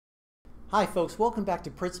Hi folks, welcome back to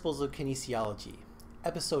Principles of Kinesiology,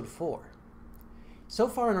 Episode 4. So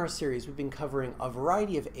far in our series we've been covering a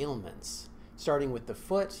variety of ailments, starting with the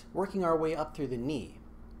foot, working our way up through the knee.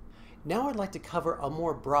 Now I'd like to cover a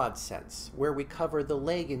more broad sense, where we cover the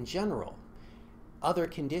leg in general, other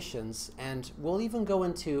conditions, and we'll even go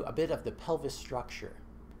into a bit of the pelvis structure.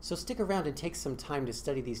 So stick around and take some time to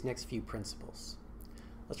study these next few principles.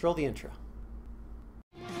 Let's roll the intro.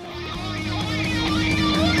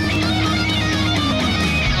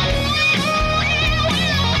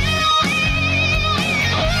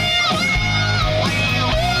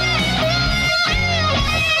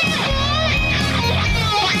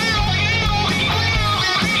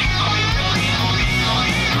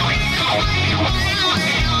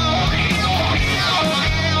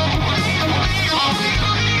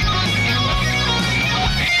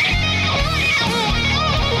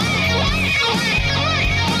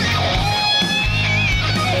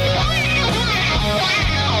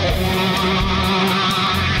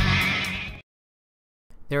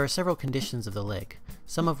 There are several conditions of the leg,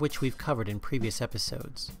 some of which we've covered in previous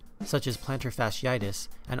episodes, such as plantar fasciitis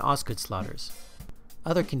and Osgood-Schlatter's.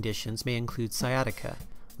 Other conditions may include sciatica,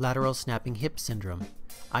 lateral snapping hip syndrome,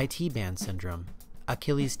 IT band syndrome,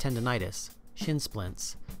 Achilles tendonitis, shin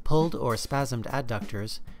splints, pulled or spasmed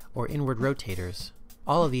adductors, or inward rotators.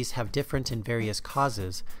 All of these have different and various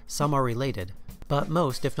causes. Some are related, but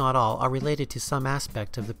most, if not all, are related to some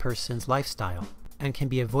aspect of the person's lifestyle and can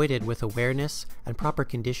be avoided with awareness and proper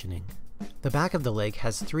conditioning. The back of the leg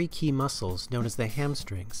has three key muscles known as the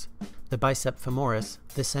hamstrings: the bicep femoris,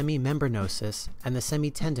 the semimembranosus, and the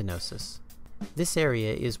semitendinosus. This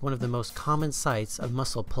area is one of the most common sites of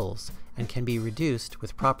muscle pulls and can be reduced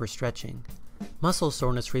with proper stretching. Muscle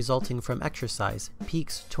soreness resulting from exercise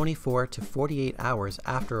peaks 24 to 48 hours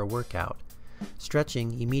after a workout.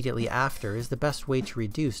 Stretching immediately after is the best way to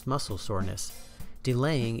reduce muscle soreness.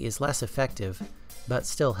 Delaying is less effective, but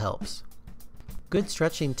still helps. Good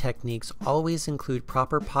stretching techniques always include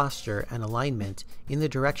proper posture and alignment in the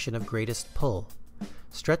direction of greatest pull.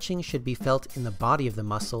 Stretching should be felt in the body of the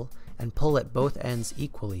muscle and pull at both ends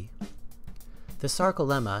equally. The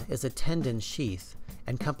sarcolemma is a tendon sheath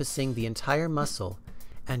encompassing the entire muscle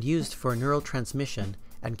and used for neurotransmission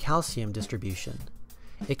and calcium distribution.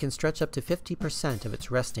 It can stretch up to 50% of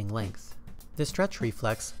its resting length. The stretch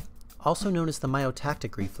reflex, also known as the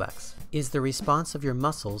myotactic reflex, is the response of your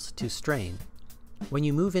muscles to strain. When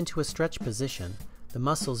you move into a stretch position, the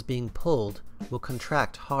muscles being pulled will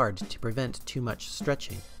contract hard to prevent too much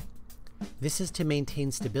stretching. This is to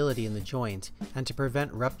maintain stability in the joint and to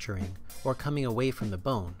prevent rupturing or coming away from the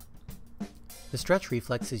bone. The stretch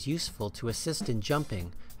reflex is useful to assist in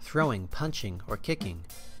jumping, throwing, punching, or kicking.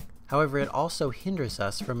 However, it also hinders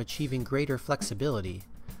us from achieving greater flexibility.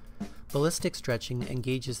 Ballistic stretching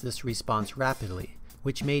engages this response rapidly,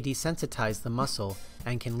 which may desensitize the muscle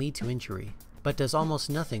and can lead to injury, but does almost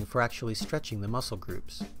nothing for actually stretching the muscle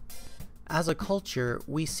groups. As a culture,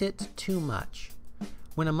 we sit too much.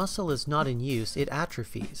 When a muscle is not in use, it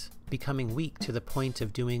atrophies, becoming weak to the point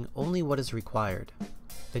of doing only what is required.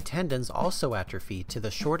 The tendons also atrophy to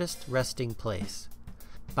the shortest resting place.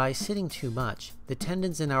 By sitting too much, the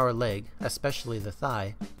tendons in our leg, especially the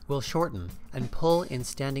thigh, will shorten and pull in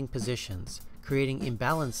standing positions, creating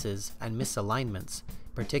imbalances and misalignments,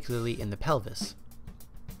 particularly in the pelvis.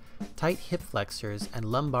 Tight hip flexors and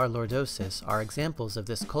lumbar lordosis are examples of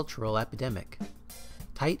this cultural epidemic.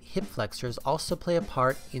 Tight hip flexors also play a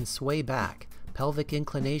part in sway back, pelvic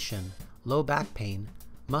inclination, low back pain,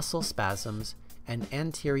 muscle spasms, and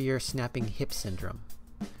anterior snapping hip syndrome.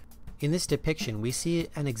 In this depiction, we see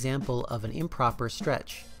an example of an improper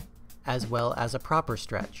stretch, as well as a proper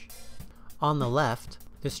stretch. On the left,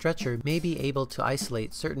 the stretcher may be able to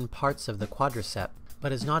isolate certain parts of the quadricep,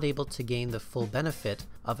 but is not able to gain the full benefit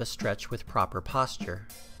of a stretch with proper posture.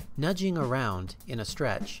 Nudging around in a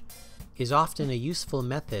stretch is often a useful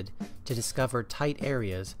method to discover tight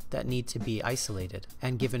areas that need to be isolated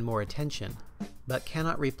and given more attention, but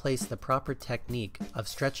cannot replace the proper technique of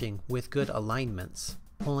stretching with good alignments,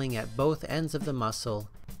 pulling at both ends of the muscle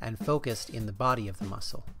and focused in the body of the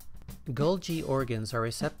muscle. Golgi organs are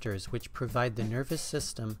receptors which provide the nervous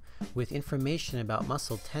system with information about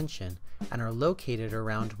muscle tension and are located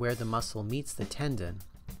around where the muscle meets the tendon.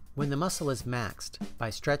 When the muscle is maxed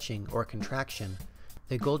by stretching or contraction,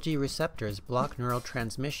 the Golgi receptors block neural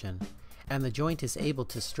transmission and the joint is able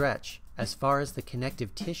to stretch as far as the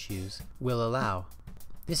connective tissues will allow.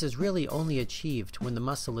 This is really only achieved when the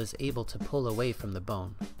muscle is able to pull away from the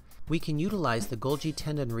bone. We can utilize the Golgi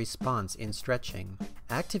tendon response in stretching.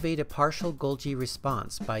 Activate a partial Golgi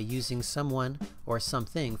response by using someone or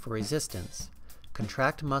something for resistance.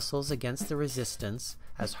 Contract muscles against the resistance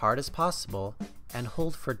as hard as possible and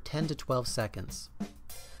hold for 10 to 12 seconds.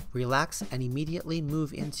 Relax and immediately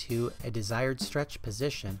move into a desired stretch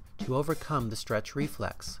position to overcome the stretch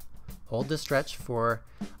reflex. Hold the stretch for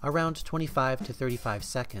around 25 to 35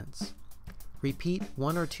 seconds. Repeat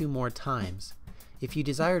 1 or 2 more times. If you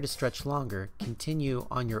desire to stretch longer, continue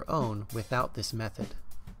on your own without this method.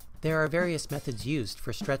 There are various methods used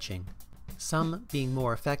for stretching, some being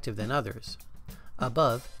more effective than others.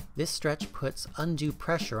 Above, this stretch puts undue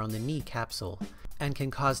pressure on the knee capsule and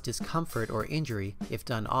can cause discomfort or injury if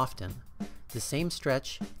done often. The same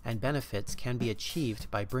stretch and benefits can be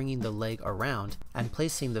achieved by bringing the leg around and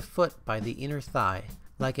placing the foot by the inner thigh,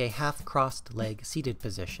 like a half-crossed leg seated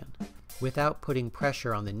position, without putting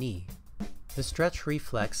pressure on the knee. The stretch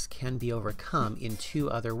reflex can be overcome in 2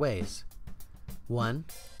 other ways. 1.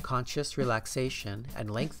 Conscious relaxation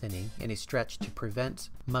and lengthening in a stretch to prevent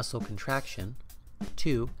muscle contraction.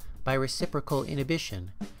 2. By reciprocal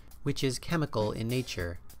inhibition, which is chemical in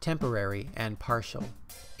nature, temporary and partial.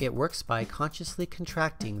 It works by consciously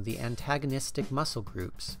contracting the antagonistic muscle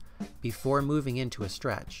groups before moving into a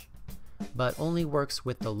stretch, but only works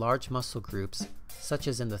with the large muscle groups, such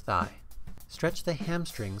as in the thigh. Stretch the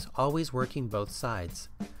hamstrings, always working both sides.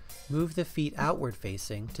 Move the feet outward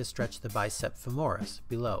facing to stretch the bicep femoris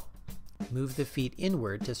below. Move the feet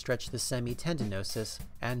inward to stretch the semitendinosus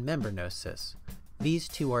and membranosus. These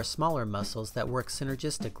 2 are smaller muscles that work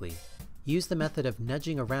synergistically. Use the method of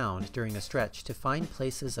nudging around during a stretch to find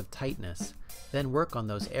places of tightness, then work on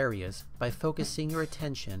those areas by focusing your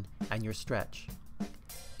attention and your stretch.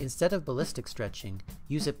 Instead of ballistic stretching,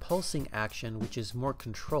 use a pulsing action which is more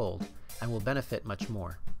controlled and will benefit much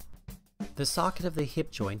more. The socket of the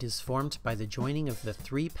hip joint is formed by the joining of the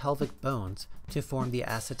 3 pelvic bones to form the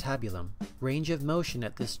acetabulum. Range of motion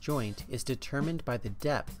at this joint is determined by the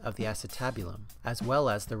depth of the acetabulum, as well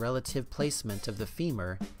as the relative placement of the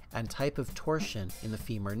femur and type of torsion in the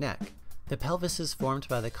femur neck. The pelvis is formed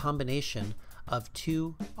by the combination of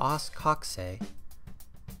 2 os coxae.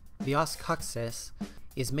 The os coxae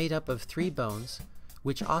is made up of 3 bones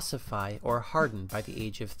which ossify or harden by the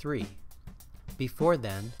age of 3. Before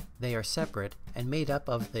then, they are separate and made up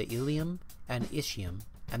of the ilium and ischium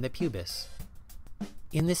and the pubis.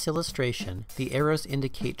 In this illustration, the arrows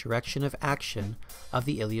indicate direction of action of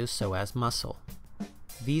the iliopsoas muscle.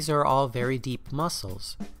 These are all very deep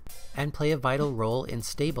muscles and play a vital role in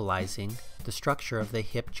stabilizing the structure of the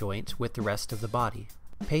hip joint with the rest of the body.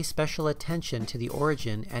 Pay special attention to the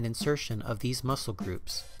origin and insertion of these muscle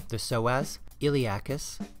groups: the psoas,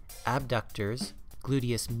 iliacus, abductors,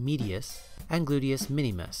 gluteus medius, and gluteus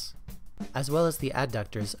minimus, as well as the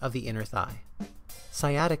adductors of the inner thigh.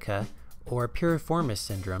 Sciatica, or piriformis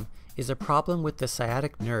syndrome, is a problem with the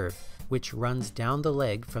sciatic nerve, which runs down the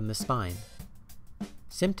leg from the spine.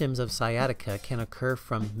 Symptoms of sciatica can occur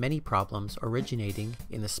from many problems originating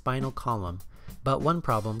in the spinal column, but one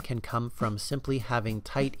problem can come from simply having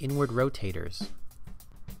tight inward rotators.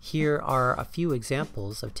 Here are a few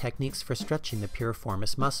examples of techniques for stretching the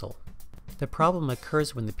piriformis muscle. The problem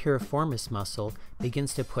occurs when the piriformis muscle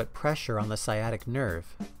begins to put pressure on the sciatic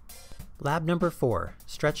nerve. Lab number 4,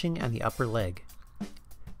 stretching and the upper leg.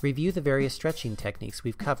 Review the various stretching techniques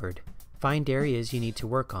we've covered. Find areas you need to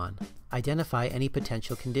work on. Identify any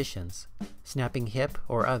potential conditions, snapping hip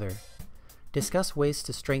or other. Discuss ways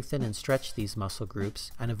to strengthen and stretch these muscle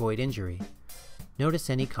groups and avoid injury. Notice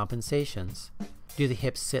any compensations. Do the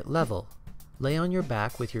hips sit level? Lay on your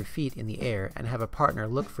back with your feet in the air and have a partner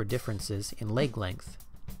look for differences in leg length.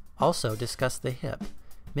 Also discuss the hip.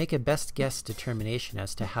 Make a best guess determination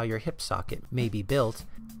as to how your hip socket may be built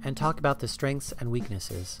and talk about the strengths and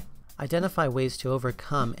weaknesses. Identify ways to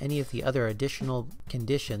overcome any of the other additional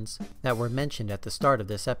conditions that were mentioned at the start of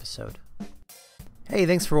this episode. Hey,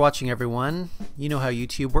 thanks for watching everyone. You know how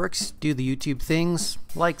YouTube works. Do the YouTube things,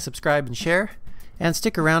 like, subscribe, and share, and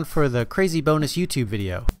stick around for the crazy bonus YouTube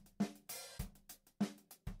video.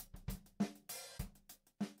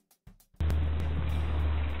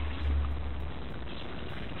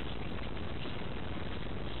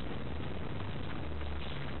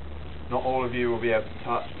 Not all of you will be able to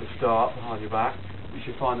touch the start behind your back. You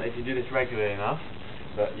should find that if you do this regularly enough,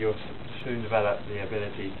 that you'll soon develop the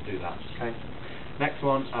ability to do that. Okay. Next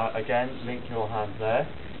one, again, link your hands there.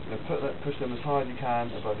 You're going to push them as high as you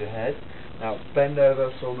can above your head. Now bend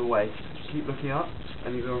over from the waist. Keep looking up,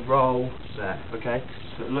 and you're going to roll there. Okay.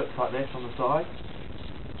 So it looks like this on the side.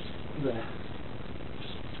 There.